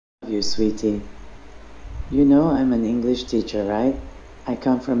you, sweetie. You know I'm an English teacher, right? I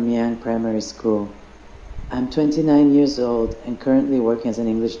come from Miang Primary School. I'm 29 years old and currently working as an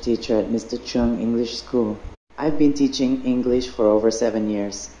English teacher at Mr. Chung English School. I've been teaching English for over 7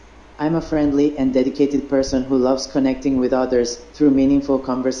 years. I'm a friendly and dedicated person who loves connecting with others through meaningful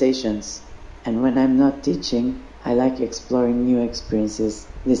conversations. And when I'm not teaching, I like exploring new experiences,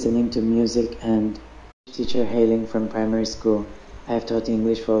 listening to music, and teacher hailing from primary school. I have taught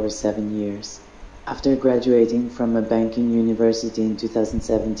English for over 7 years. After graduating from a banking university in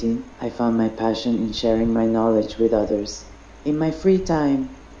 2017, I found my passion in sharing my knowledge with others. In my free time,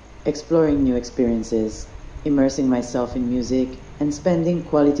 exploring new experiences, immersing myself in music, and spending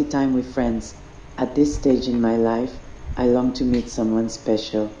quality time with friends. At this stage in my life, I long to meet someone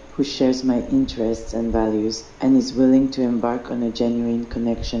special who shares my interests and values and is willing to embark on a genuine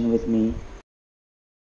connection with me.